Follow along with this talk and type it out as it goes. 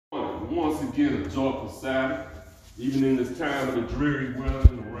Once again, a joyful Sabbath, even in this time of the dreary weather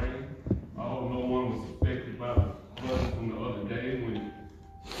and the rain. I hope no one was affected by the flood from the other day when it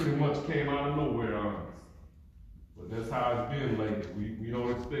pretty much came out of nowhere on us. But that's how it's been lately. We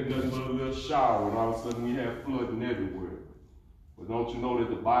don't expect nothing but a little shower, and all of a sudden we have flooding everywhere. But don't you know that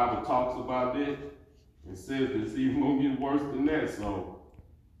the Bible talks about that and says that it's even going to get worse than that, so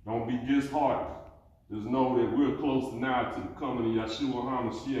don't be disheartened. Just know that we're closer now to the coming of Yeshua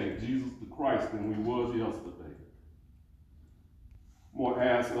HaMashiach, Jesus the Christ, than we was yesterday. I'm going to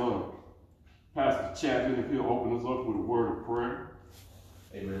ask Pastor Chapman if he'll open us up with a word of prayer.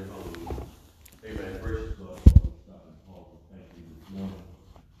 Amen. Hallelujah. Amen. Gracious God, Father, thank you this morning.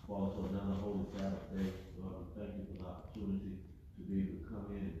 Father, for another holy Sabbath day. Lord, we thank you for the opportunity to be able to come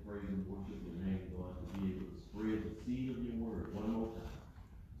in and praise and worship your name, Lord, to be able to spread the seed of your word one more time.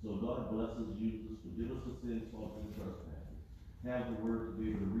 So God bless us, use us, forgive us the sins, faults, and trespasses. Have the word to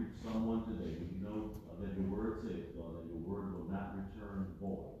be able to reach someone today. We know that your word says, God, that your word will not return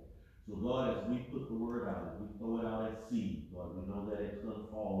void. So God, as we put the word out, as we throw it out as seed, God, we know that it's going to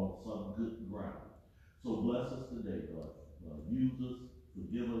fall on some good ground. So bless us today, God. Use us,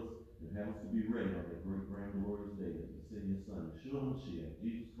 forgive us, and have us to be ready on that great, grand, glorious day that you send your Son, Yeshua HaMashiach,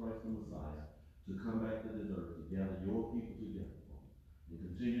 Jesus Christ the Messiah, to come back to this earth, to gather your people together. And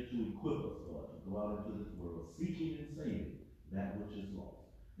continue to equip us, Lord, to go out into this world, seeking and saving that which is lost.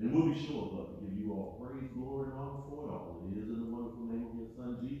 And we'll be sure, Lord, to give you all praise, glory, and honor for it all. It is in the wonderful name of your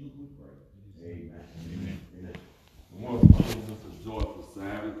Son, Jesus, we pray. Amen. Amen. Amen. Once again, it's a joyful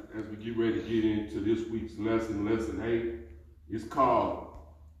Sabbath. As we get ready to get into this week's lesson, lesson 8, it's called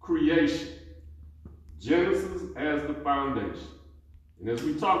Creation. Genesis as the foundation. And as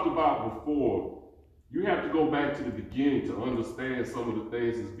we talked about before, you have to go back to the beginning to understand some of the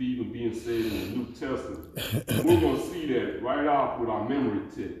things that's even being said in the New Testament. And we're going to see that right off with our memory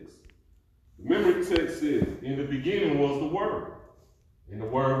text. The memory text says, in the beginning was the Word, and the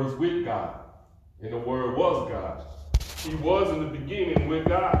Word was with God, and the Word was God. He was in the beginning with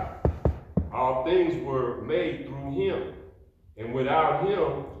God. All things were made through him, and without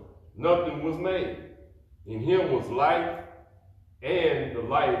him, nothing was made. In him was life, and the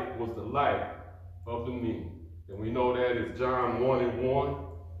life was the light of the men. And we know that is John 1:1.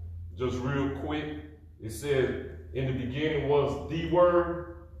 Just real quick, it says, in the beginning was the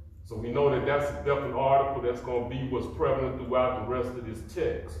Word. So we know that that's a definite article that's going to be what's prevalent throughout the rest of this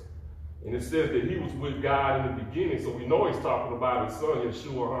text. And it says that he was with God in the beginning. So we know he's talking about his son,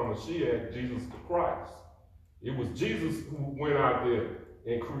 Yeshua HaMashiach, Jesus the Christ. It was Jesus who went out there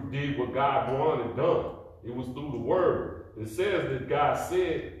and did what God wanted done. It was through the Word. It says that God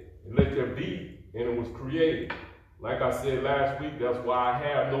said, let there be, and it was created. Like I said last week, that's why I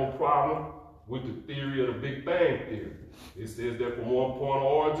have no problem with the theory of the Big Bang Theory. It says that from one point of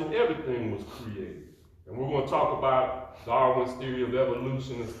origin, everything was created. And we're going to talk about Darwin's theory of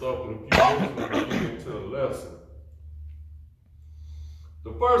evolution and stuff in a few minutes when we get into the lesson.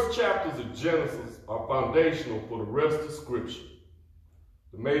 The first chapters of Genesis are foundational for the rest of Scripture.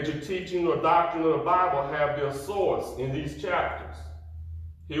 The major teaching or doctrine of the Bible have their source in these chapters.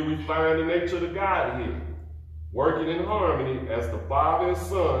 Here we find the nature of the Godhead, working in harmony as the Father and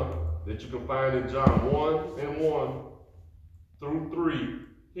Son that you can find in John 1:1 through 3,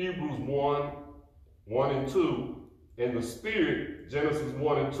 Hebrews 1:1-2, and the Spirit, Genesis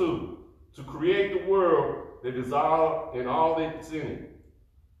 1:2, to create the world that is all and all that's in it.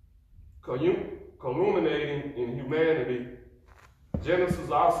 Culminating in humanity, Genesis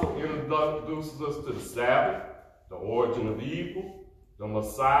also introduces us to the Sabbath, the origin of evil, the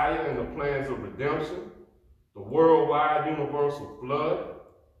Messiah and the plans of redemption, the worldwide universal flood,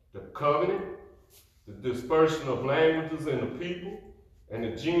 the covenant, the dispersion of languages and the people, and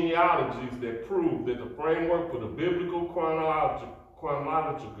the genealogies that prove that the framework for the biblical chronology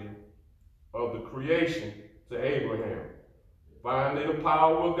of the creation to Abraham. Finally, the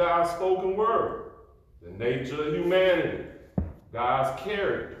power of God's spoken word, the nature of humanity, God's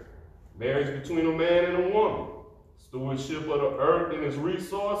character, marriage between a man and a woman, stewardship of the earth and its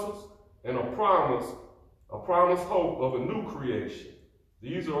resources, and a promised hope of a new creation.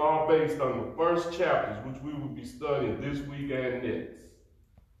 These are all based on the first chapters, which we will be studying this week and next.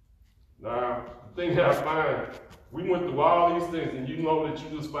 Now, the thing that I find, we went through all these things, and you know that you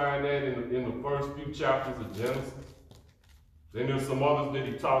just find that in the first few chapters of Genesis. Then there's some others that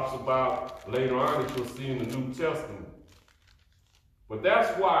he talks about later on that you'll see in the New Testament. But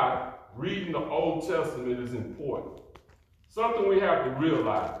that's why reading the Old Testament is important. Something we have to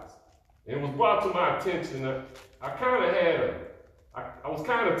realize. And it was brought to my attention that I was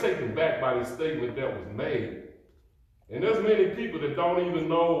kind of taken back by this statement that was made. And there's many people that don't even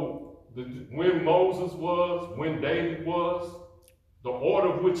know when Moses was, when David was, the order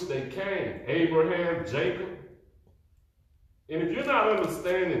of which they came, Abraham, Jacob. And if you're not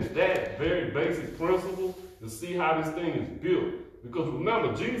understanding that very basic principle to see how this thing is built, because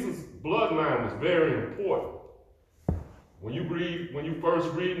remember, Jesus' bloodline was very important. When you first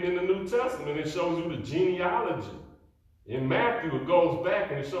read in the New Testament, it shows you the genealogy. In Matthew, it goes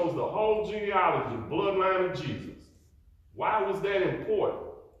back and it shows the whole genealogy, bloodline of Jesus. Why was that important?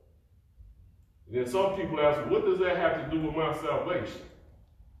 And then some people ask, what does that have to do with my salvation?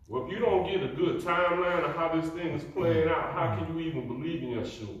 Well, if you don't get a good timeline of how this thing is playing out, how can you even believe in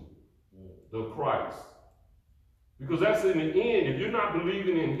Yeshua, the Christ? Because that's in the end. If you're not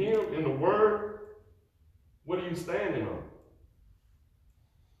believing in him, in the word, what are you standing on?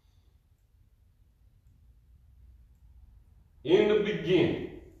 In the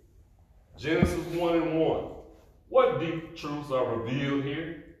beginning, Genesis 1:1. What deep truths are revealed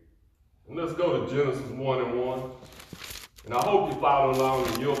here? And let's go to Genesis 1:1. And I hope you follow along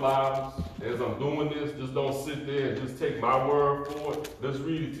in your Bibles as I'm doing this. Just don't sit there and just take my word for it. Let's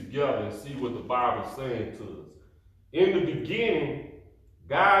read it together and see what the Bible is saying to us. In the beginning,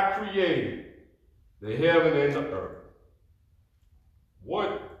 God created the heaven and the earth.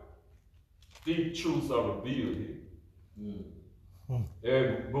 What deep truths are revealed here?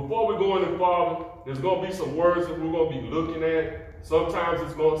 And before we go any farther, there's going to be some words that we're going to be looking at. Sometimes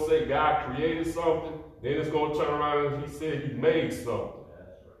it's going to say God created something. Then it's going to turn around and he said he made something.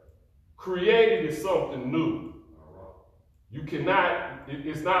 That's right. Created is something new. You cannot,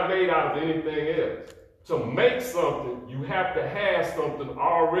 it's not made out of anything else. To make something, you have to have something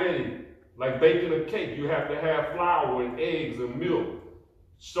already. Like baking a cake, you have to have flour and eggs and milk,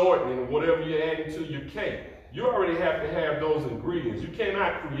 shortening and whatever you're adding to your cake. You already have to have those ingredients. You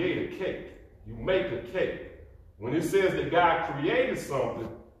cannot create a cake. You make a cake. When it says that God created something,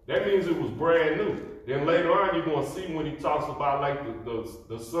 that means it was brand new. Then later on, you're going to see when he talks about like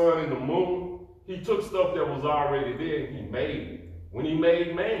the sun and the moon, he took stuff that was already there and he made it. When he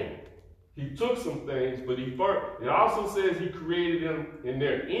made man, he took some things, but it also says he created them in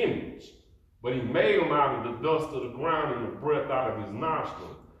their image, but he made them out of the dust of the ground and the breath out of his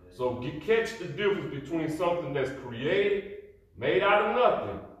nostrils. So catch the difference between something that's created, made out of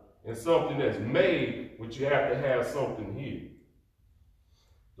nothing, and something that's made, which you have to have something here.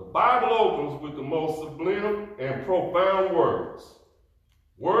 The Bible opens with the most sublime and profound words.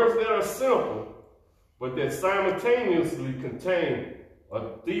 Words that are simple, but that simultaneously contain a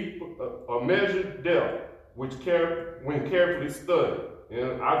deep, a measured depth, which when carefully studied.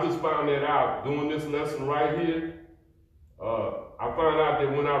 And I just found that out doing this lesson right here. I found out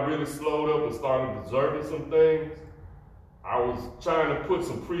that when I really slowed up and started observing some things, I was trying to put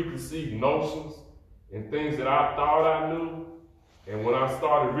some preconceived notions and things that I thought I knew. And when I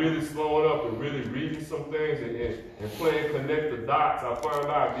started really slowing up and really reading some things and playing connect the dots, I found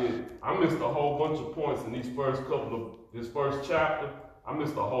out that I missed a whole bunch of points in this first chapter. I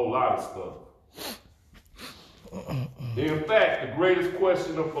missed a whole lot of stuff. In fact, the greatest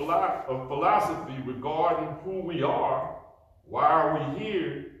question of philosophy regarding who we are, why are we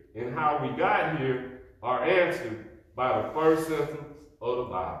here, and how we got here are answered by the first sentence of the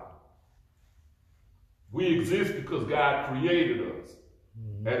Bible. We exist because God created us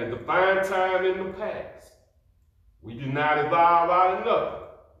at a defined time in the past. We did not evolve out of nothing.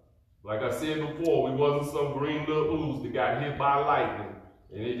 Like I said before, we wasn't some green little ooze that got hit by lightning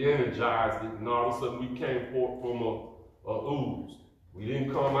and it energized it, and all of a sudden we came forth from a ooze. We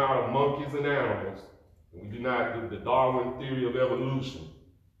didn't come out of monkeys and animals, and we do not do the Darwin theory of evolution.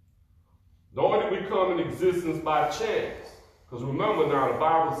 Nor did we come in existence by chance. Because remember now, the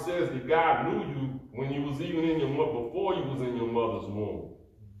Bible says that God knew you when you was even in your mother, before you was in your mother's womb.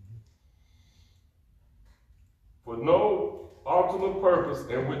 For no ultimate purpose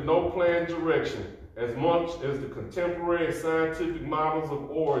and with no planned direction, as much as the contemporary scientific models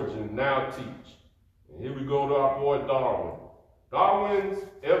of origin now teach. And here we go to our boy Darwin. Darwin's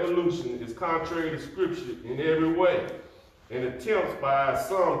evolution is contrary to Scripture in every way, and attempts by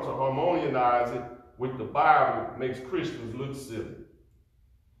some to harmonize it with the Bible makes Christians look silly.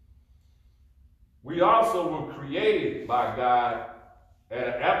 We also were created by God at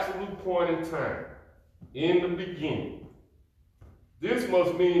an absolute point in time, in the beginning. This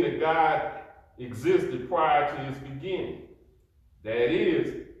must mean that God existed prior to his beginning. That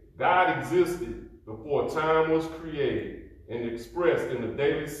is, God existed before time was created and expressed in the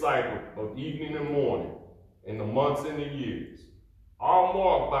daily cycle of evening and morning, in the months and the years, all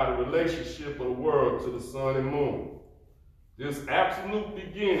marked by the relationship of the world to the sun and moon. This absolute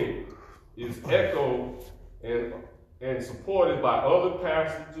beginning is echoed and and supported by other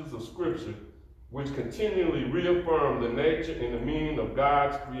passages of Scripture which continually reaffirm the nature and the meaning of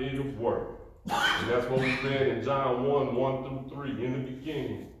God's creative work. And that's what we read in John 1, 1 through 3. In the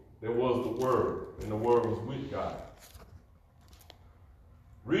beginning, there was the Word, and the Word was with God.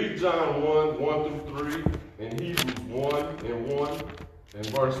 Read John 1, 1 through 3, and Hebrews 1 and 1 and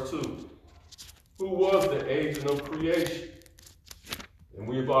verse 2. Who was the agent of creation? And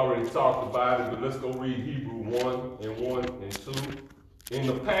we've already talked about it, but let's go read Hebrew 1 and 1 and 2. In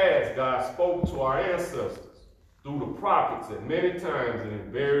the past, God spoke to our ancestors through the prophets at many times and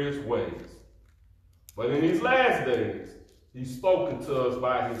in various ways. But in these last days, he's spoken to us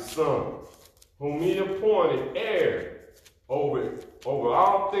by his Son, whom he appointed heir over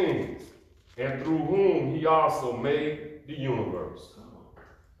all things, and through whom he also made the universe.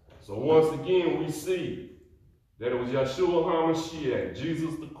 So once again, we see that it was Yeshua HaMashiach,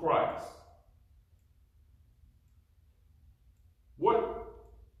 Jesus the Christ.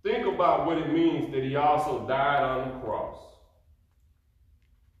 Think about what it means that he also died on the cross.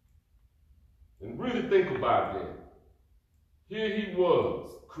 And really think about that. Here he was,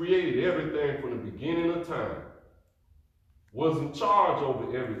 created everything from the beginning of time, was in charge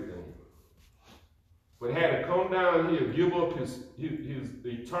over everything, but had to come down here, give up his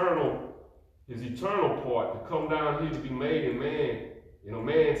eternal part to come down here to be made in a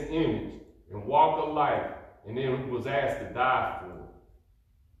man's image and walk a life, and then was asked to die for it.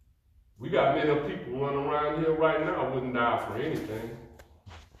 We got many people running around here right now wouldn't die for anything.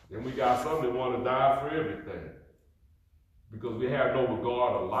 Then we got some that want to die for everything because we have no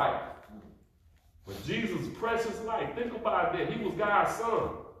regard of life. But Jesus' precious life, think about that. He was God's Son.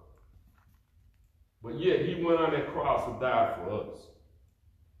 But yet he went on that cross and died for us.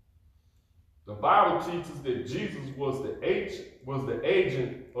 The Bible teaches that Jesus was the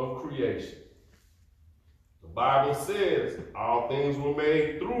agent of creation. The Bible says all things were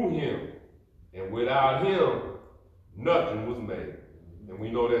made through him, and without him, nothing was made. And we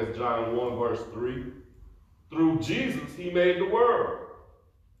know that's John 1, verse 3. Through Jesus, he made the world.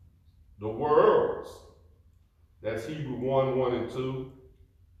 The worlds. That's Hebrew 1, 1 and 2.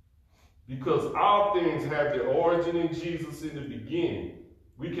 Because all things have their origin in Jesus in the beginning,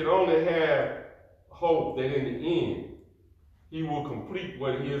 we can only have hope that in the end, he will complete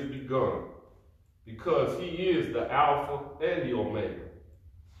what he has begun. Because he is the Alpha and the Omega,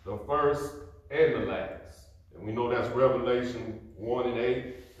 the first and the last. And we know that's Revelation 1 and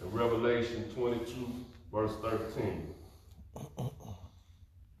 8 and Revelation 22, verse 13.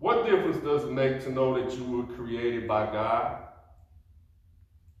 What difference does it make to know that you were created by God?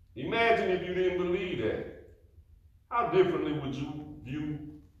 Imagine if you didn't believe that. How differently would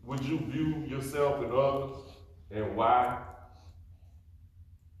you view yourself and others, and why?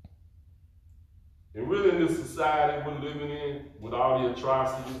 And really in this society we're living in, with all the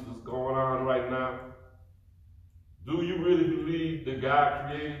atrocities that's going on right now, do you really believe that God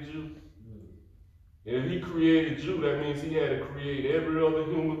created you? And if he created you, that means he had to create every other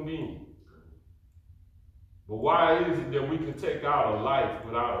human being. But why is it that we can take out a life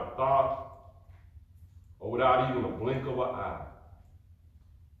without a thought or without even a blink of an eye?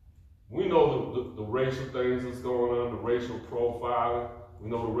 We know the racial things that's going on, the racial profiling. We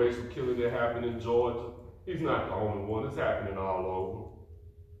know the racial killing that happened in Georgia. He's not the only one. It's happening all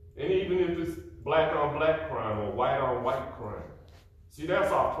over. And even if it's black on black crime or white on white crime. See,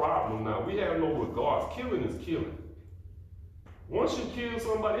 that's our problem now. We have no regards. Killing is killing. Once you kill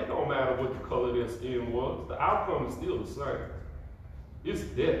somebody, it don't matter what the color of their skin was. The outcome is still the same. It's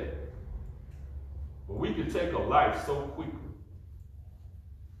death. But we can take a life so quickly.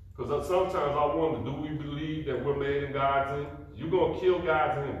 Because sometimes I wonder, do we believe that we're made in God's image? You're going to kill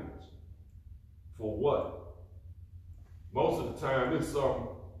God's image. For what? Most of the time, it's something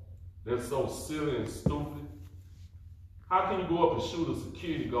that's so silly and stupid. How can you go up and shoot a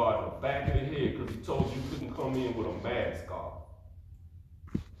security guard in the back of the head because he told you couldn't come in with a mask on?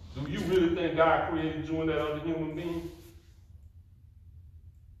 Do you really think God created you and that other human being?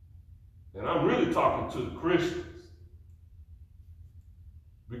 And I'm really talking to the Christians.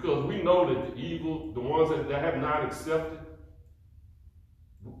 Because we know that the evil, the ones that have not accepted,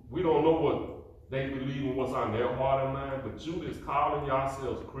 we don't know what they believe in, what's on their heart and mind, but you that's calling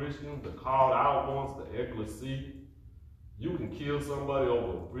yourselves Christians, the called out ones, the ecclesia, you can kill somebody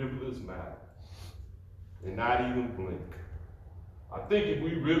over a frivolous matter and not even blink. I think if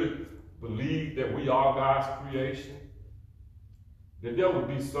we really believe that we are God's creation, that there would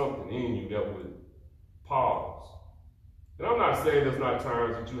be something in you that would pause. And I'm not saying there's not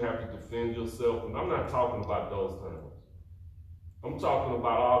times that you have to defend yourself, and I'm not talking about those times. I'm talking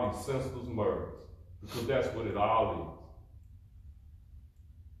about all these senseless murders. because that's what it all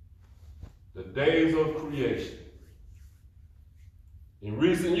is. The days of creation. In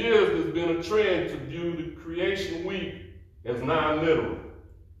recent years, there's been a trend to view the creation week as non-literal,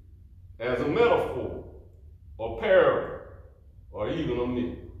 as a metaphor, or parable, or even a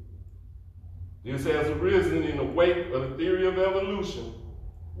myth. This has arisen in the wake of the theory of evolution,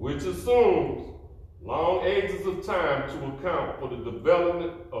 which assumes long ages of time to account for the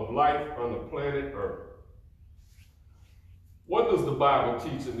development of life on the planet Earth. What does the Bible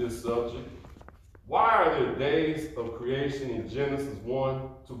teach in this subject? Why are there days of creation in Genesis 1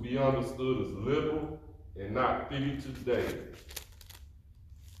 to be understood as literal and not figurative days?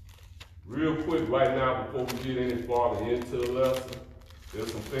 Real quick right now, before we get any farther into the lesson,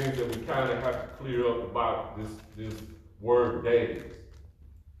 there's some things that we kind of have to clear up about this word days.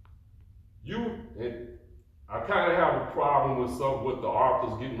 I kind of have a problem with what the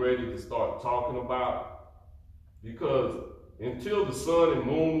author's getting ready to start talking about, because until the sun and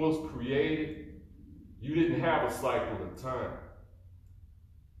moon was created, you didn't have a cycle of time.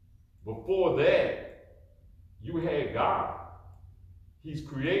 Before that, you had God. He's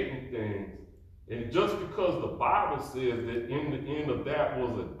creating things. And just because the Bible says that in the end of that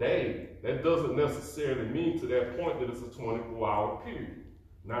was a day, that doesn't necessarily mean to that point that it's a 24-hour period.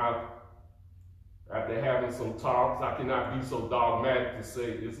 Now, after having some talks, I cannot be so dogmatic to say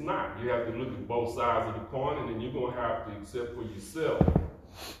it's not. You have to look at both sides of the coin, and then you're going to have to accept for yourself,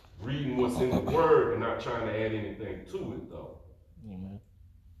 reading what's in the Word and not trying to add anything to it, though. Amen.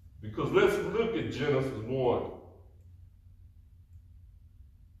 Because let's look at Genesis 1,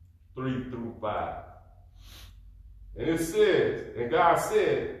 3 through 5. And it says, and God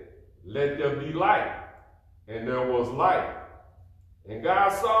said, let there be light. And there was light. And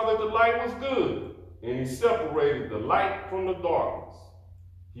God saw that the light was good. And he separated the light from the darkness.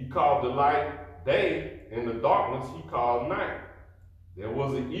 He called the light day, and the darkness he called night. There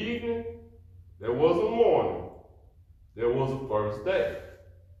was an evening, there was a morning, there was a first day.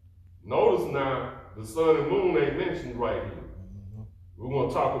 Notice now, the sun and moon ain't mentioned right here. We're going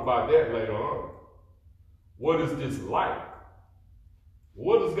to talk about that later on. What is this light?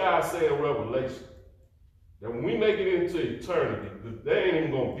 What does God say in Revelation? That when we make it into eternity, there ain't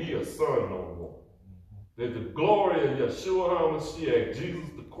even going to be a sun no more. That the glory of Yeshua HaMashiach, Jesus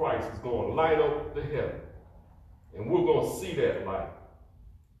the Christ, is going to light up the heaven. And we're going to see that light.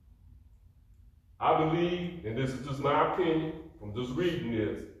 I believe, and this is just my opinion from just reading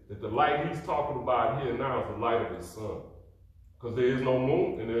this, that the light he's talking about here now is the light of his son. Because there is no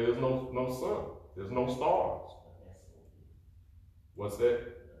moon and there is no sun. There's no stars. What's that?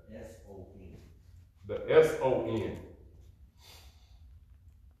 The S-O-N. The S-O-N.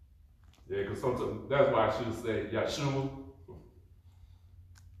 Yeah, because sometimes that's why I should say Yeshua.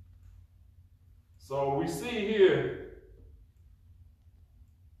 So we see here,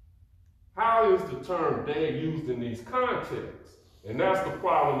 how is the term day used in these contexts? And that's the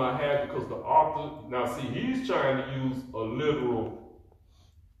problem I had, because the author, now see, he's trying to use a literal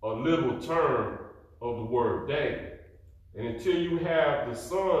term of the word day. And until you have the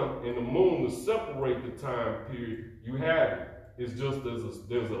sun and the moon to separate the time period, you have it. It's just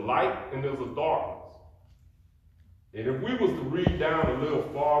there's a light and there's a darkness. And if we was to read down a little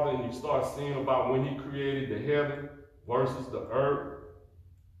farther and you start seeing about when he created the heaven versus the earth,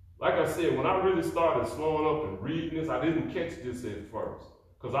 like I said, when I really started slowing up and reading this, I didn't catch this at first.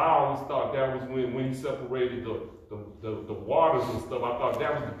 Because I always thought that was when he separated the waters and stuff. I thought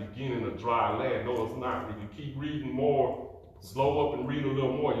that was the beginning of dry land. No, it's not. If you keep reading more, slow up and read a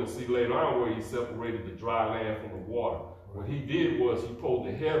little more, you'll see later on where he separated the dry land from the water. What he did was he pulled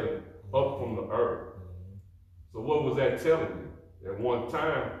the heaven up from the earth. So what was that telling you? At one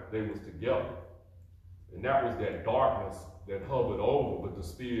time, they was together. And that was that darkness that hovered over, but the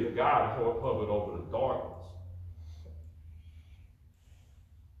Spirit of God hovered over the darkness.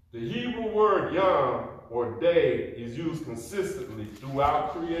 The Hebrew word yom, or day, is used consistently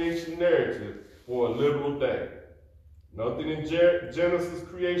throughout creation narrative for a literal day. Nothing in Genesis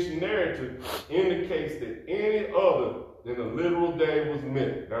creation narrative indicates that any other than a literal day was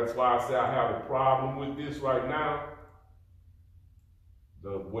meant. That's why I say I have a problem with this right now.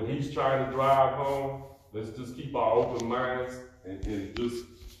 What he's trying to drive home, let's just keep our open minds and just,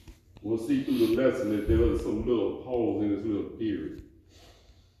 we'll see through the lesson that there are some little holes in this little theory.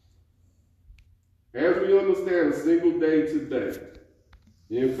 As we understand a single day today,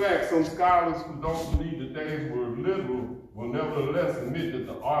 in fact, some scholars who don't believe the days were literal will nevertheless admit that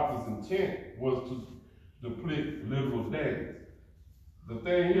the author's intent was to depict literal days. The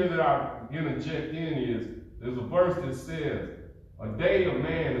thing here that I interject in is, there's a verse that says, A day of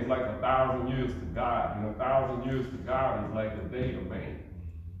man is like 1,000 years to God, and 1,000 years to God is like a day of man.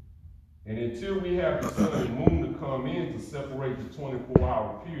 And until we have the sun and moon to come in to separate the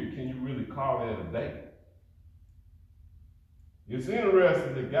 24-hour period, can you really call that a day? It's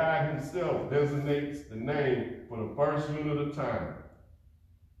interesting that God himself designates the name for the first unit of time.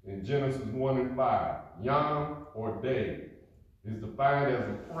 In Genesis 1 and 5, Yom or day is defined as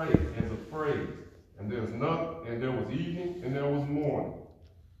a phrase. And there was evening and there was morning.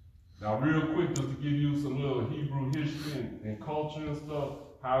 Now, real quick, just to give you some little Hebrew history and culture and stuff,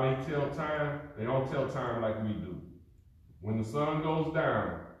 how they tell time, they don't tell time like we do. When the sun goes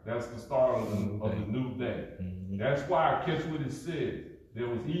down, that's the start of the new day. Mm-hmm. That's why, catch what it says. There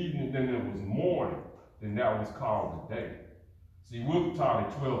was evening, then there was morning, then that was called the day. See, we're taught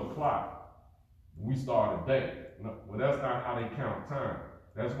at 12 o'clock. We start a day. Well, that's not how they count time.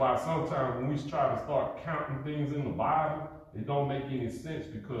 That's why sometimes when we try to start counting things in the Bible, it don't make any sense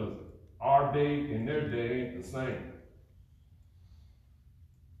because our day and their day ain't the same.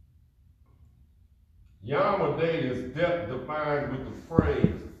 Yom or day is defined with the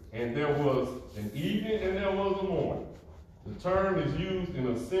phrase, and there was an evening and there was a morning. The term is used in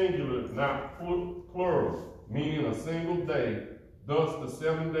a singular, not plural, meaning a single day. Thus, the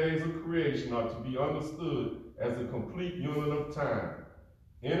 7 days of creation are to be understood as a complete unit of time,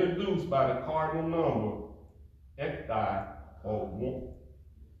 introduced by the cardinal number, ekdai, or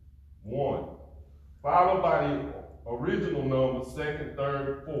 1, followed by the original number, second,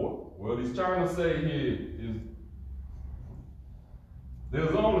 third, fourth. What he's trying to say here is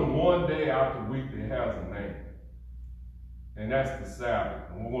there's only one day out the week that has a name, and that's the Sabbath.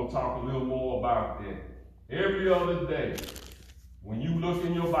 And we're going to talk a little more about that. Every other day, when you look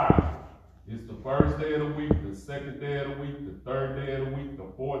in your Bible, it's the first day of the week, the second day of the week, the third day of the week,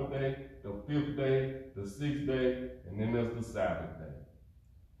 the fourth day, the fifth day, the sixth day, and then there's the Sabbath day.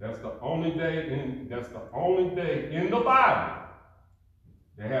 That's the only day in the Bible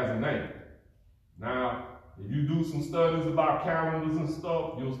that has a name. Now, if you do some studies about calendars and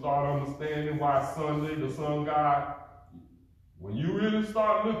stuff, you'll start understanding why Sunday, the sun god, when you really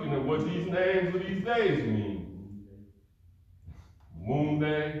start looking at what these names of these days mean, Moon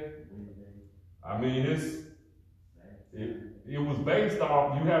Day, I mean, it was based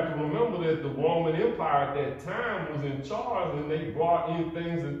off, you have to remember that the Roman Empire at that time was in charge and they brought in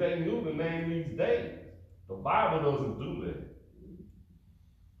things that they knew to name these days. The Bible doesn't do that.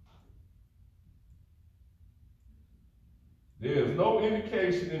 There is no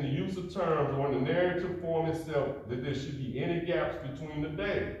indication in the use of terms or in the narrative form itself that there should be any gaps between the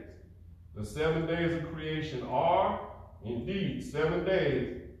days. The 7 days of creation are, indeed, 7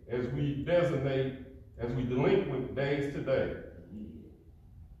 days as we delinquent days today.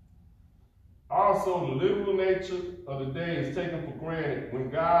 Also, the literal nature of the day is taken for granted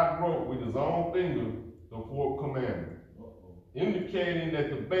when God wrote with his own finger the fourth commandment, indicating that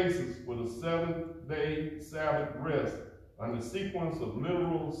the basis for the 7-day Sabbath rest on the sequence of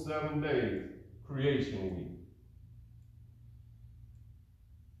literal 7 days, creation week.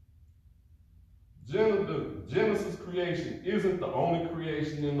 Genesis creation isn't the only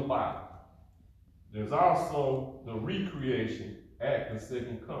creation in the Bible. There's also the recreation at the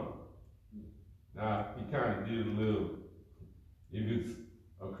second coming. Now, he kind of did a little, if it's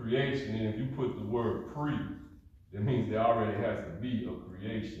a creation, and if you put the word pre, that means there already has to be a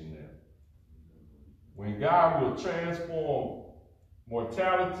creation there. When God will transform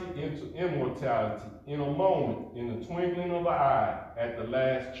mortality into immortality in a moment, in the twinkling of an eye, at the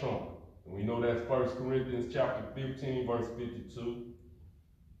last trumpet. And we know that's 1 Corinthians chapter 15, verse 52.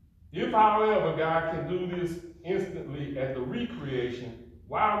 If, however, God can do this instantly at the recreation,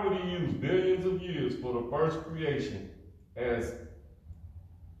 why would he use billions of years for the first creation as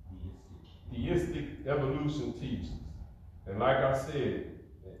theistic evolution teaches? And like I said,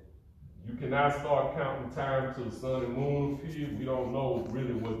 you cannot start counting time to the sun and moon period. We don't know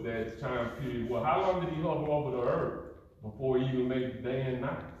really what that time period was. How long did he hover over the earth before he even made the day and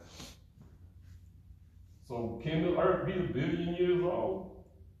night? So can the earth be 1 billion years old?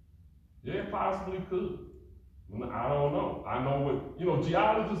 Yeah, it possibly could. I don't know. I know what,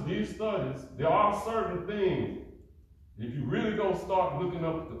 geologists did studies. There are certain things. If you really go start looking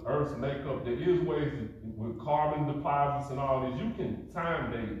up the Earth's makeup, there is ways with carbon deposits and all this, you can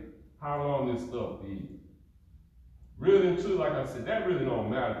time date how long this stuff is. Really and truly, like I said, that really don't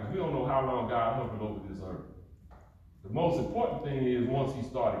matter because we don't know how long God hovered over this earth. The most important thing is once he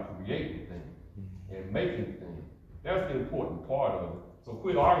started creating things and making things. That's the important part of it. So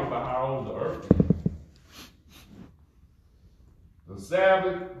quit arguing about how old the earth is. The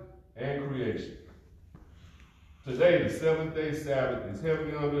Sabbath and creation. Today, the seventh-day Sabbath is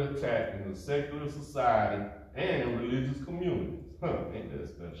heavily under attack in the secular society and in religious communities. Ain't that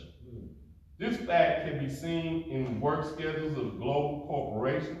special? This fact can be seen in work schedules of global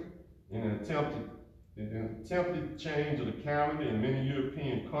corporations, in an attempted change of the calendar in many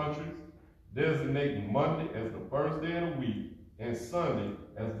European countries, designating Monday as the first day of the week and Sunday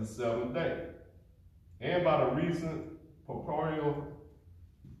as the seventh day. And by the recent purported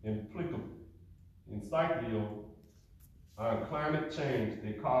encyclical on climate change,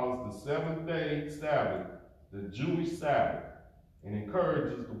 they calls the seventh-day Sabbath the Jewish Sabbath, and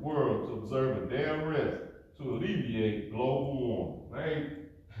encourages the world to observe a day of rest to alleviate global warming.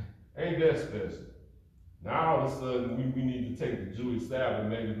 Ain't that special? Now all of a sudden we need to take the Jewish Sabbath and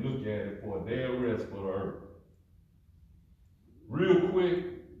maybe look at it for a day of rest for the earth. Real quick,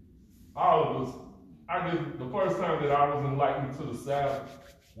 all of us, I guess the first time that I was enlightened to the Sabbath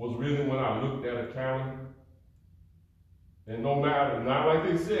was really when I looked at a calendar. And no matter, not like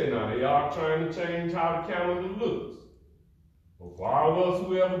they said now, they are trying to change how the calendar looks. But for all of us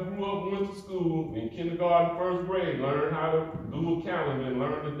who ever grew up, went to school, in kindergarten, first grade, learned how to do a calendar and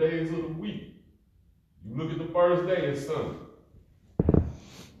learn the days of the week. You look at the first day, it's Sunday.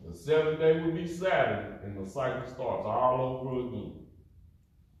 The seventh day would be Saturday, and the cycle starts all over again.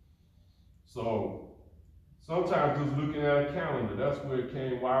 So sometimes just looking at a calendar, that's where it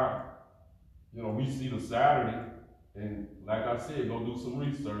came why, we see the Saturday, and like I said, go do some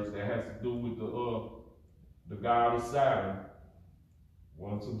research that has to do with the god of Saturn.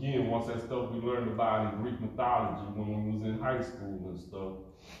 Once that stuff we learned about in Greek mythology when we was in high school and stuff,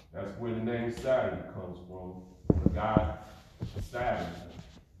 that's where the name Saturn comes from, the god Saturn.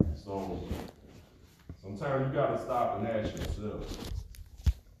 So sometimes you gotta stop and ask yourself.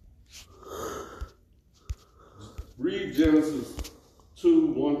 Read Genesis 2,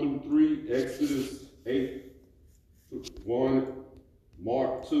 1 through 3, Exodus 8, 1,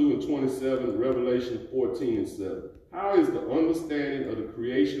 Mark 2 and 27, Revelation 14 and 7. How is the understanding of the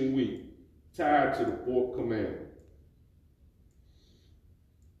creation week tied to the fourth commandment?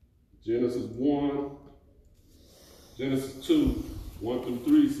 Genesis 2, 1 through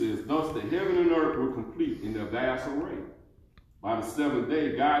 3 says, Thus the heaven and earth were complete in their vast array. By the seventh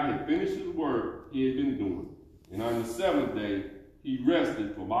day, God had finished his work he had been doing. And on the seventh day, he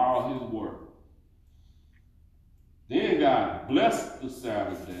rested from all his work. Then God blessed the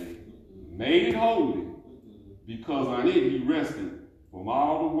Sabbath day, made it holy, because on it he rested from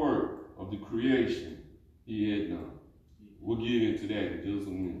all the work of the creation he had done. We'll get into that in just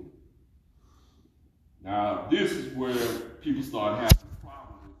a minute. Now, this is where people start having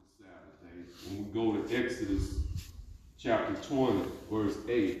problems with the Sabbath day. When we go to Exodus chapter 20, verse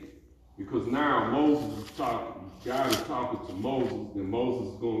 8, because now God is talking to Moses, and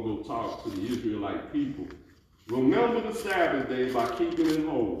Moses is going to go talk to the Israelite people. Remember the Sabbath day by keeping it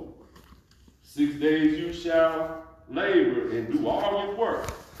holy. 6 days you shall labor and do all your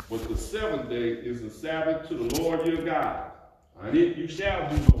work, but the seventh day is the Sabbath to the Lord your God. On it you shall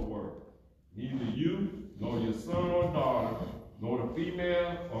do no work, neither you, nor your son or daughter, nor the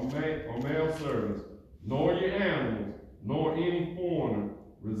female or male servants, nor your animals, nor any foreigner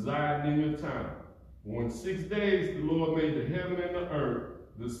residing in your town. For in 6 days the Lord made the heaven and the earth,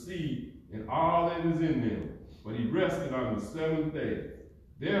 the sea, and all that is in them. But he rested on the seventh day.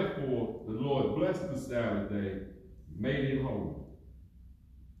 Therefore, the Lord blessed the Sabbath day, made it holy.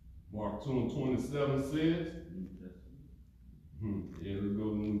 Mark 2 and 27 says, yeah, let's go to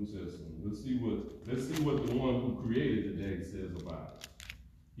the New Testament. Let's see what the one who created the day says about it.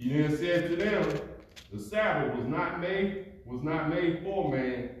 He then said to them, the Sabbath was not made for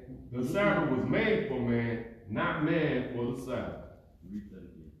man. The Sabbath was made for man, not man for the Sabbath.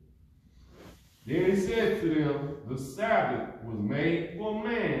 Then he said to them, the Sabbath was made for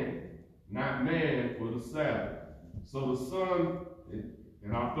man, not man for the Sabbath. So the Son,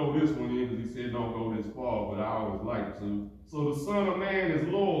 and I'll throw this one in because he said don't go this far, but I always like to. So the Son of Man is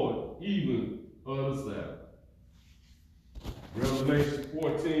Lord, even of the Sabbath. Revelation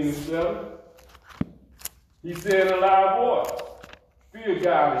 14 and 7. He said in a loud voice, fear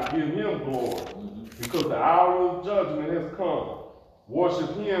God and give him glory, because the hour of judgment has come.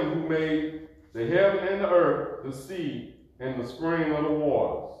 Worship him who made the heaven and the earth, the sea, and the spring of the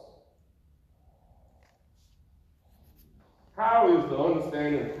waters. How is the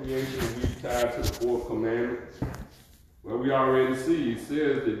understanding of creation tied to the fourth commandment? Well, we already see, he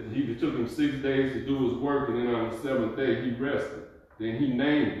says that he took him 6 days to do his work, and then on the seventh day he rested. Then he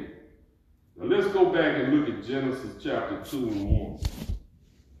named it. Now let's go back and look at Genesis chapter 2 and 1.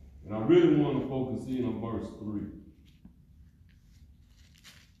 And I really want to focus in on verse 3.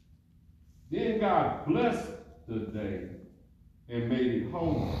 Then God blessed the day and made it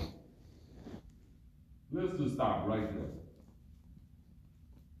holy. Let's just stop right there.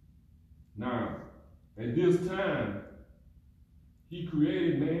 Now, at this time, he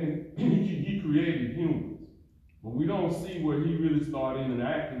created man, he created humans. But we don't see where he really started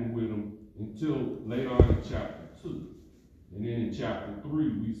interacting with them until later on in chapter 2. And then in chapter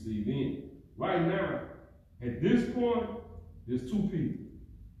 3, we see then. Right now, at this point, there's two people,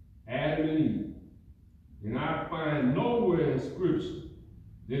 Adam and Eve. And I find nowhere in Scripture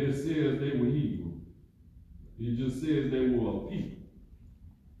that it says they were Hebrew. It just says they were a people.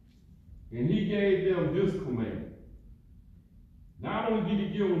 And he gave them this command. Not only did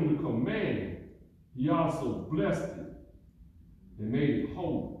he give them the command, he also blessed it and made it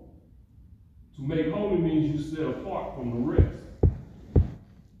holy. To make holy means you set apart from the rest.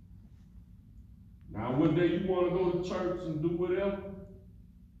 Now, one day you want to go to church and do whatever,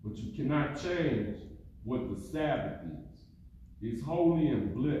 but you cannot change what the Sabbath is. It's holy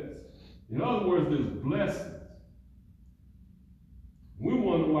and blessed. In other words, there's blessings. We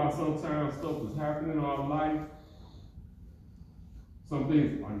wonder why sometimes stuff is happening in our life. Some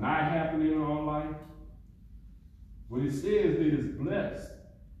things are not happening in our life. But it says that it's blessed.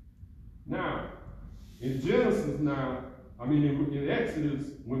 Now, in Genesis in Exodus,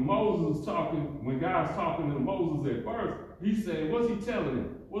 when Moses is talking, when God's talking to Moses at first, he said, what's he telling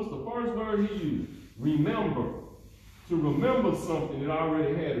him? What's the first word he used? Remember. To remember something that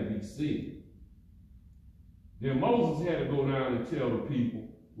already had to be said. Then Moses had to go down and tell the people,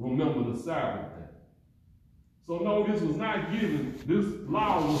 remember the Sabbath day. So no, this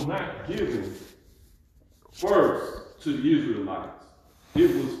law was not given first to the Israelites.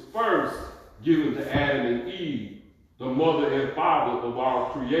 It was first given to Adam and Eve, the mother and father of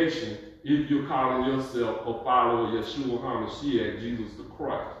our creation, if you're calling yourself a follower of Yeshua HaMashiach, Jesus the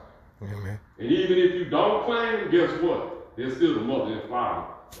Christ. Amen. And even if you don't claim, guess what? They're still the mother and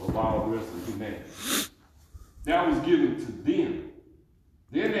father of all the rest of humanity. That was given to them.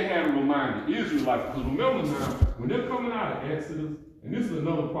 Then they had to remind the Israelites, because remember now, when they're coming out of Exodus, and this is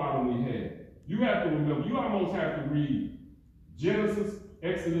another problem we had, you have to remember, you almost have to read Genesis,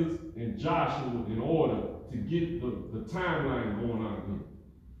 Exodus, and Joshua in order to get the timeline going on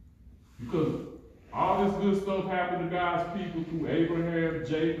here. Because all this good stuff happened to God's people through Abraham,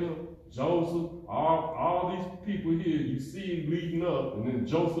 Jacob, Joseph, all these people here, you see leading up, and then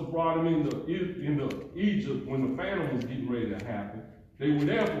Joseph brought them into Egypt when the famine was getting ready to happen. They were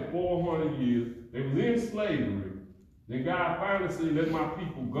there for 400 years. They was in slavery. Then God finally said, let my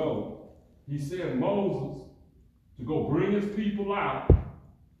people go. He sent Moses to go bring his people out.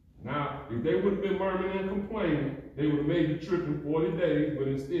 Now, if they would have been murmuring and complaining, they would have made the trip in 40 days, but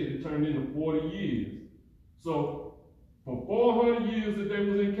instead it turned into 40 years. So, for 400 years that they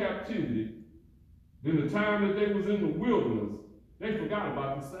was in captivity, then the time that they was in the wilderness, they forgot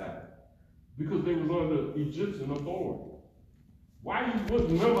about the Sabbath because they was under Egyptian authority. Why you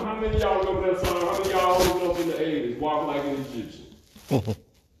remember how many of y'all remember that song? How many of y'all grew up in the 80s, walk like an Egyptian?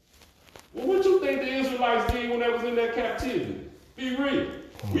 Well, what you think the Israelites did when they was in that captivity? Be real.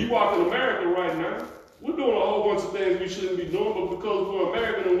 We walk in America right now. We're doing a whole bunch of things we shouldn't be doing, but because we're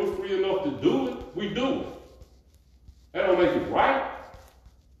American and we're free enough to do it, we do it. That don't make it right.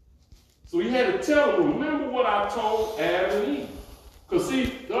 So he had to tell them, remember what I told Adam and Eve. Because see,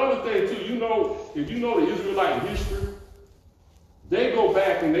 the other thing too, if you know the Israelite history, they go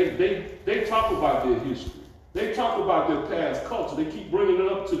back and they talk about their history. They talk about their past culture. They keep bringing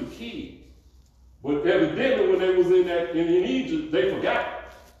it up to the kids. But evidently when they was in Egypt, they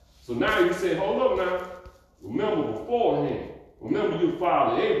forgot. So now he said, hold up now. Remember beforehand. Remember your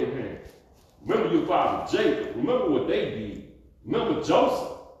father Abraham. Remember your father Jacob. Remember what they did. Remember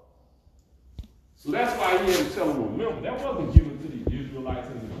Joseph. So that's why he had to tell them, remember. That wasn't given to the Israelites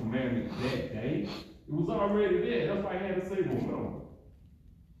as a commandment that day. It was already there. That's why he had to say, remember.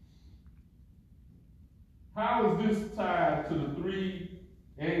 How is this tied to the three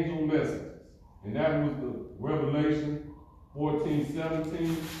angel messages? And that was the Revelation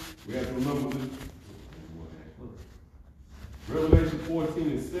 14:17. We have to remember this. Revelation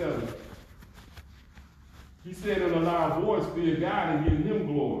 14:7. He said in a loud voice, fear God and give him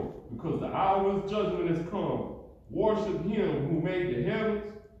glory, because the hour of his judgment has come. Worship him who made the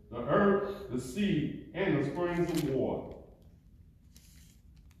heavens, the earth, the sea, and the springs of water.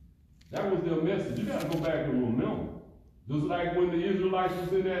 That was their message. You got to go back and remember. Just like when the Israelites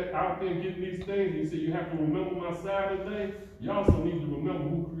was in that out there getting these things, he said, you have to remember my Sabbath day. You also need to remember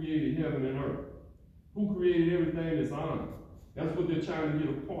who created heaven and earth. Who created everything that's on it. That's what they're trying to get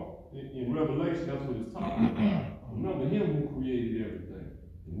apart. In Revelation, that's what it's talking about. Remember him who created everything.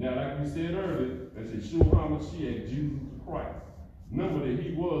 Now, like we said earlier, that's Yeshua HaMashiach, Jesus Christ. Remember that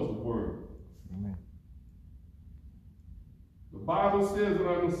he was the Word. Amen. The Bible says that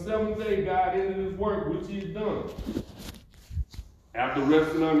on the seventh day, God ended his work, which he had done. After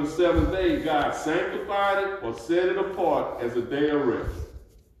resting on the seventh day, God sanctified it or set it apart as a day of rest.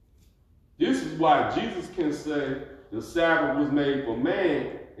 This is why Jesus can say the Sabbath was made for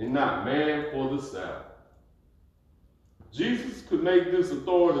man and not man for the Sabbath. Jesus could make this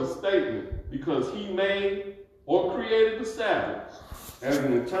authoritative statement because he made or created the Sabbath as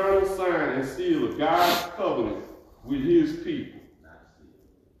an eternal sign and seal of God's covenant with his people.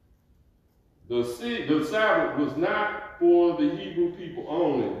 The Sabbath was not for the Hebrew people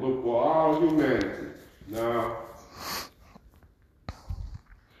only, but for all humanity. Now,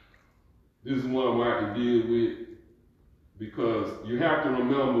 this is one I have to deal with because you have to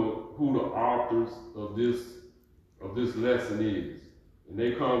remember who the authors of this lesson is. And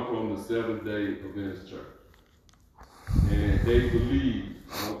they come from the Seventh-day Adventist Church. And they believe,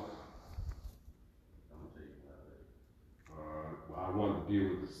 I want to deal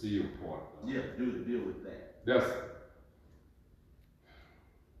with the seal part. Yeah, deal with that.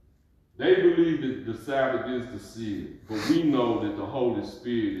 They believe that the Sabbath is the seal, but we know that the Holy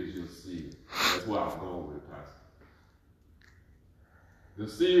Spirit is your seal. That's why I'm going with it, Pastor. The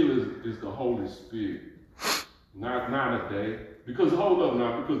seal is the Holy Spirit, not a day. Because hold up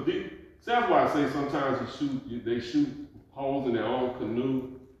now, because that's why I say sometimes they shoot holes in their own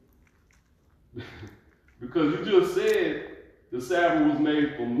canoe. Because you just said the Sabbath was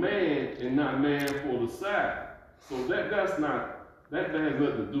made for man and not man for the Sabbath. So that has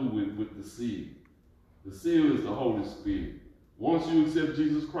nothing to do with the seal. The seal is the Holy Spirit. Once you accept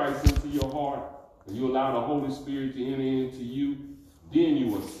Jesus Christ into your heart and you allow the Holy Spirit to enter into you, then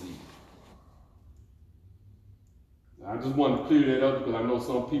you are sealed. I just wanted to clear that up because I know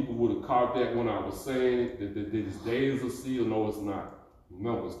some people would have caught that when I was saying that this day is a seal. No, it's not.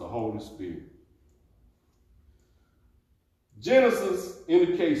 Remember, it's the Holy Spirit. Genesis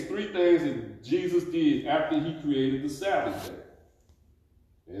indicates three things that Jesus did after he created the Sabbath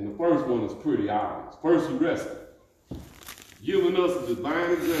day. And the first one is pretty obvious. First, he rested, giving us a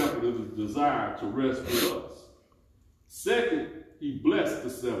divine example of his desire to rest with us. Second, he blessed the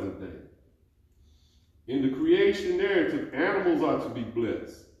seventh day. In the creation narrative, animals are to be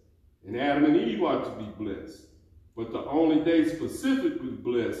blessed, and Adam and Eve are to be blessed. But the only day specifically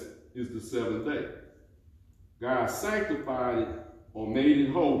blessed is the seventh day. God sanctified it or made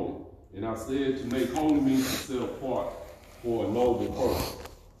it holy. And I said to make holy means to set apart for a noble purpose.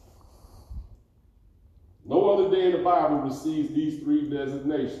 No other day in the Bible receives these three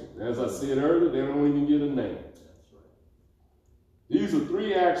designations. As I said earlier, they don't even get a name. These are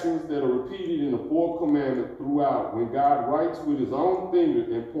three actions that are repeated in the fourth commandment throughout when God writes with his own finger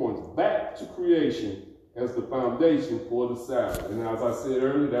and points back to creation as the foundation for the Sabbath. And as I said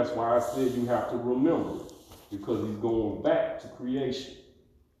earlier, that's why I said you have to remember it, because he's going back to creation.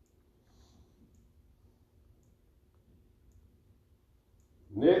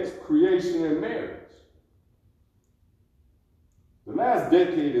 Next, creation and marriage. The last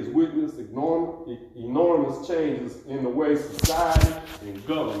decade has witnessed enormous changes in the way society and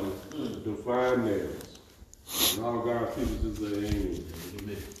government define marriage. And all God's people just say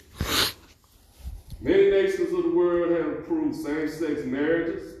amen. Many nations of the world have approved same-sex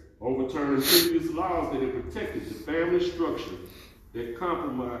marriages, overturning previous laws that have protected the family structure that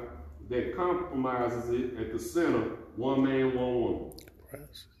compromises it at the center, one man, one woman.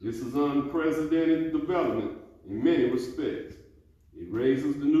 This is unprecedented development in many respects. It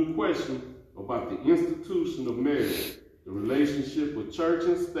raises the new question about the institution of marriage, the relationship of church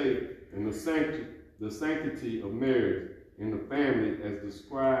and state, and the sanctity of marriage in the family as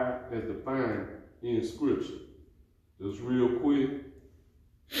defined in Scripture. Just real quick.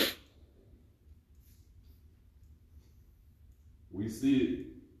 We see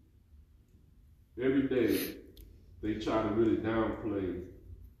it every day. They try to really downplay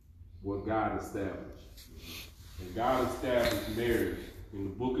what God established. And God established marriage in the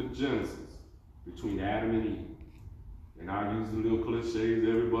book of Genesis between Adam and Eve. And I use the little cliches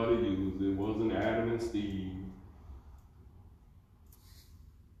everybody uses. It wasn't Adam and Steve.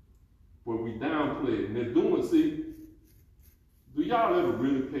 But we downplay it. And they're doing, see, do y'all ever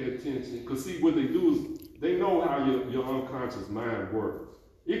really pay attention? Because see, what they do is they know how your unconscious mind works.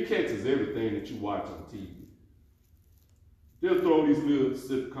 It catches everything that you watch on TV. They'll throw these little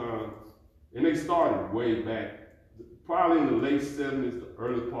sitcoms, and they started way back, probably in the late 70s, the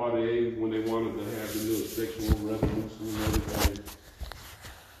early part of the 80s, when they wanted to have the little sexual revolution and everything.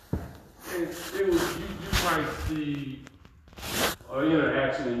 And it was, you might see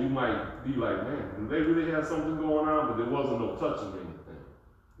interaction, and you might be like, man, do they really have something going on? But there wasn't no touching or anything.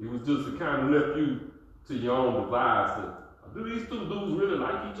 It was just to kind of left you to your own device. Do these two dudes really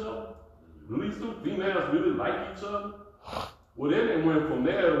like each other? Do these two females really like each other? Well, then it went from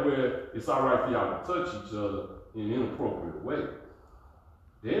there where it's all right for y'all to touch each other in inappropriate ways.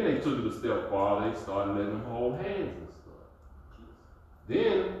 Then they took it a step farther. They started letting them hold hands and stuff.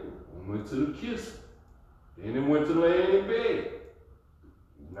 Then we went to the kissing. Then it went to laying in bed.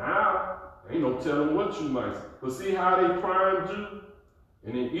 Now, ain't no telling what you might say. But see how they primed you?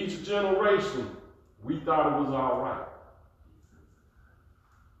 And in each generation, we thought it was all right.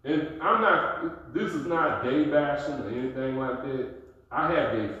 And this is not gay bashing or anything like that. I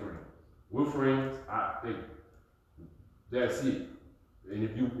have gay friends. We're friends. I think that's it. And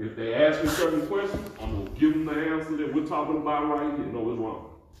if they ask me certain questions, I'm going to give them the answer that we're talking about right here. No, it's wrong.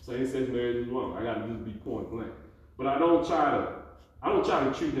 Same-sex marriage is wrong. I got to just be point blank. But I don't try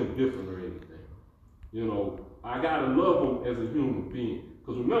to treat them different or anything. You know, I got to love them as a human being.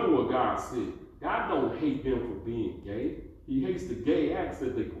 Because remember what God said. God don't hate them for being gay. He hates the gay acts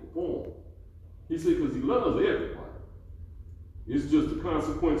that they perform. He said because he loves everybody. It's just the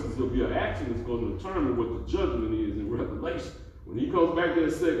consequences of your action is going to determine what the judgment is in Revelation. When he comes back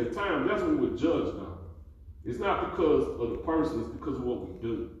that second time, that's when we're judged on. It's not because of the person, it's because of what we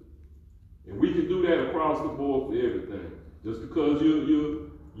do. And we can do that across the board for everything. Just because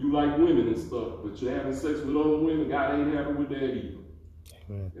you like women and stuff, but you're having sex with other women, God ain't happy with that either.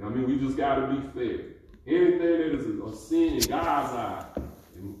 Amen. And I mean, we just got to be fair. Anything that is a sin in God's eye,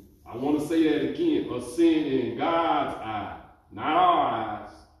 and I want to say that again, a sin in God's eye, not our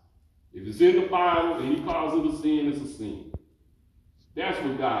eyes. If it's in the Bible and he calls it a sin, it's a sin. That's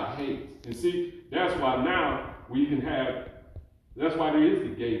what God hates. And see, that's why now that's why there is the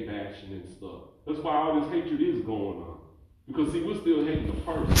gay bashing and stuff. That's why all this hatred is going on. Because see, we're still hating the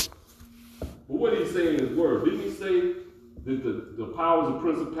person. But what did he say in his word? Didn't he say that the powers of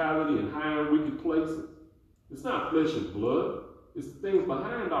principality and high and wicked places? It's not flesh and blood. It's the things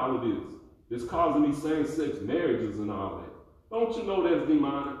behind all of this that's causing these same-sex marriages and all that. Don't you know that's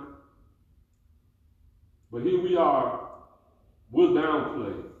demonic? But here we are. We're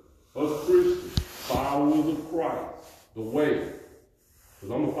downplayed. Us Christians, followers of Christ, the way.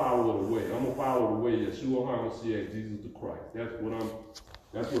 Because I'm a follower of the way. I'm a follower of the way, Yeshua HaMashiach, Jesus the Christ.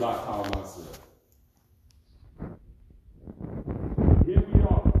 That's what I call myself. Here we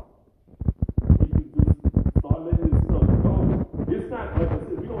are. We can just start letting this stuff go. It's not, like I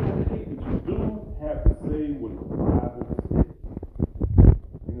said, we don't have to hate, but you do have to say what the Bible says.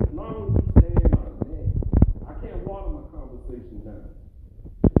 And as long as you stand on that, I can't water my conversation down.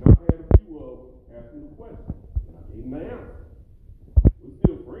 And I've had a few of them ask me the question. And I gave them the answer. We're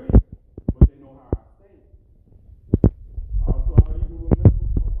still friends, but they know how I stand. Also, I even remember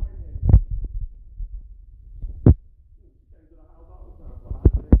my wife had she came to the house all the time for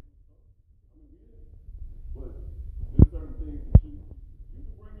holidays and stuff. I mean, yeah. But there's certain things that you can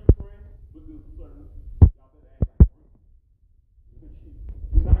bring your friend, but there's certain y'all better act like friends.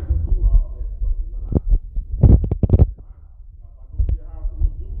 You're not gonna do all that stuff in the house. Now, if I go to your house and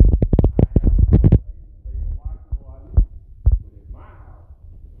you do it, I have to go. I either stay and watch it or I leave. But in my house,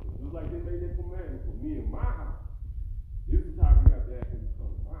 just like they made that commandment for me in my house, this is how we have to act when you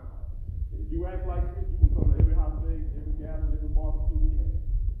come to my house. And if you act like this, you can come to every holiday, every gathering, every barbecue we have,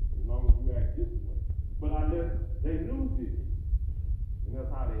 as long as you act this way. But they knew this, and that's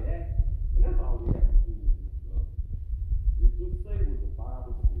how they act. And that's all we have to do with this stuff. Is just say what the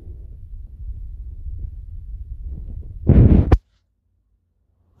Bible says.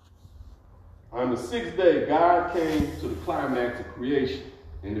 On the sixth day, God came to the climax of creation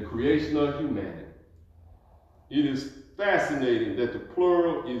and the creation of humanity. It is fascinating that the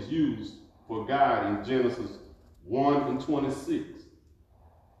plural is used for God in Genesis 1:26.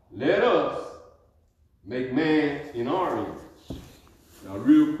 Let us make man in our image. Now,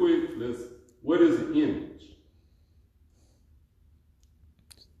 real quick, what is an image?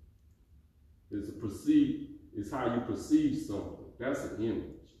 It's how you perceive something. That's an image.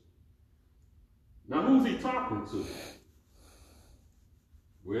 Now, who's he talking to?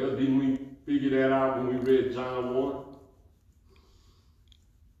 Well, didn't we figure that out when we read John 1?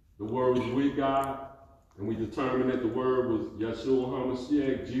 The Word was with God, and we determined that the Word was Yeshua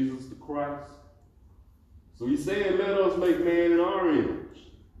HaMashiach, Jesus the Christ. So he's saying, let us make man in our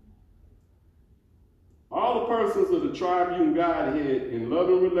image. All the persons of the triune Godhead in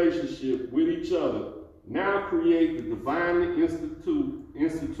loving relationship with each other now create the divinely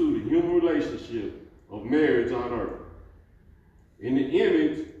instituted human relationship of marriage on earth. In the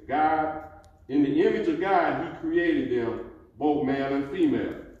image of God, he created them, both male and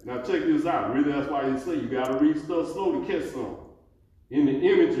female. Now check this out. Really, that's why you say you got to read stuff slow to catch something. In the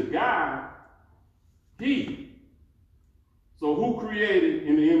image of God, he. So who created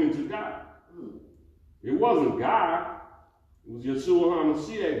in the image of God? It wasn't God. It was Yeshua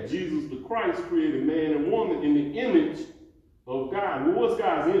HaMashiach, Jesus the Christ, created man and woman in the image of God. Well, what's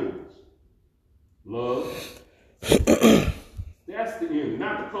God's image? Love. That's the image,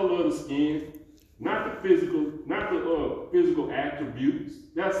 not the color of the skin, not the physical attributes.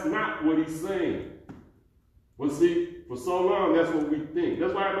 That's not what he's saying. But see, for so long, that's what we think.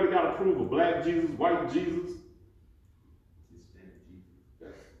 That's why everybody got to prove a black Jesus, white Jesus.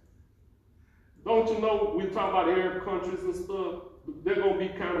 Don't you know, we talk about Arab countries and stuff, they're going to be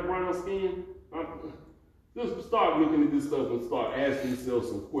kind of brown skinned. Just start looking at this stuff and start asking yourself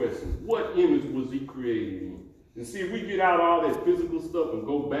some questions. What image was he created in? And see, if we get out all that physical stuff and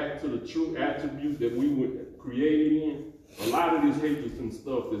go back to the true attributes that we were created in, a lot of these hatreds and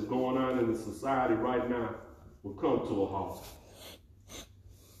stuff that's going on in the society right now will come to a halt.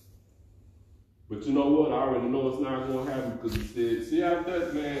 But you know what? I already know it's not going to happen because he said, see how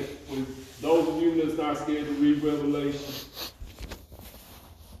that, man, when those of you that's not scared to read Revelation,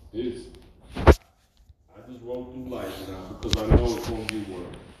 I just roll through life now because I know it's going to get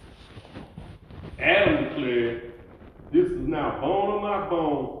worse. Adam declared, this is now bone of my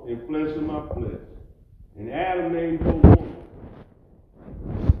bone and flesh of my flesh. And Adam named her woman.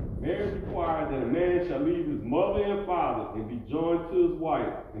 Marriage required that a man shall leave his mother and father and be joined to his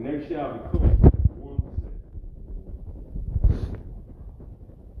wife, and they shall become one sex.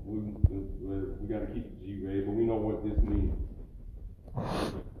 We got to keep it G-rated, but we know what this means.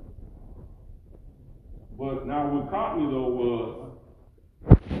 But now what caught me though was,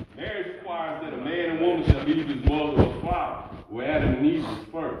 marriage requires that a man and woman shall leave his mother or father. Well, Adam and Eve was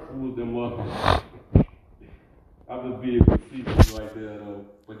first. Who was their mother? I'll just be able to see this right there, though.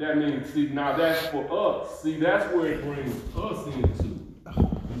 But that means, see, now that's for us. See, that's where it brings us into.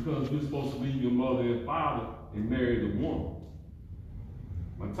 Because we're supposed to leave your mother and father and marry the woman.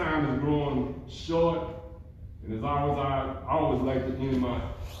 My time is growing short, and as always, I always like to end my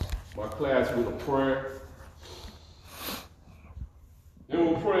class with a prayer. And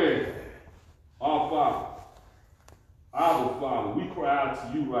we'll pray, our Father, we cry out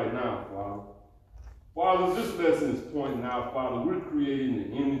to you right now, Father. Father, this lesson is pointing out, Father, we're creating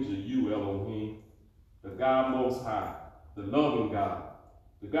the image of you, Elohim, the God Most High, the loving God,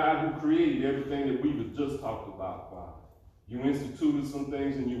 the God who created everything that we just talked about, Father. You instituted some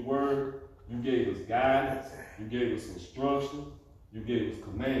things in your word. You gave us guidance. You gave us instruction. You gave us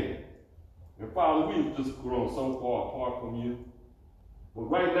command. And Father, we've just grown so far apart from you. But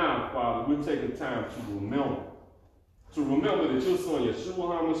right now, Father, we're taking time to remember that your son, Yeshua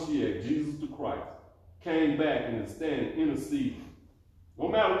HaMashiach, Jesus the Christ, came back and is standing interceding. No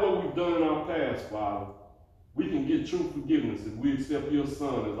matter what we've done in our past, Father, we can get true forgiveness if we accept your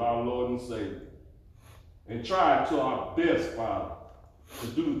Son as our Lord and Savior. And try to our best, Father, to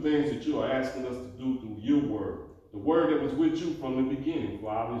do the things that you are asking us to do through your word. The word that was with you from the beginning,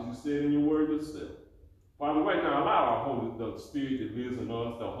 Father, as you said in your word yourself. Father, right now, allow the Spirit that lives in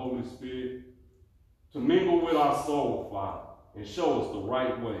us, the Holy Spirit, to mingle with our soul, Father, and show us the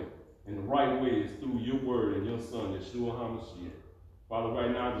right way. And the right way is through your word and your Son, Yeshua HaMashiach. Father,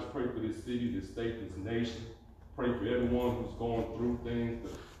 right now, I just pray for this city, this state, this nation. Pray for everyone who's going through things,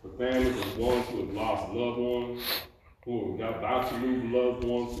 the families and ones who have lost loved ones, who are about to lose loved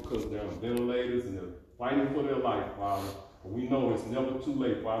ones because they're on ventilators and they're fighting for their life, Father. But we know it's never too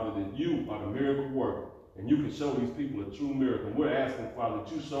late, Father, that you are the miracle worker. And you can show these people a true miracle. And we're asking, Father,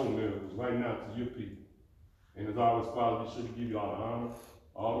 that you show miracles right now to your people. And as always, Father, we should give you all the honor,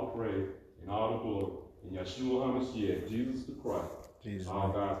 all the praise, and all the glory. In Yeshua HaMashiach, Jesus the Christ. Jesus. All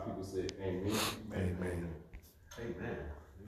God's people say amen. Amen. Amen.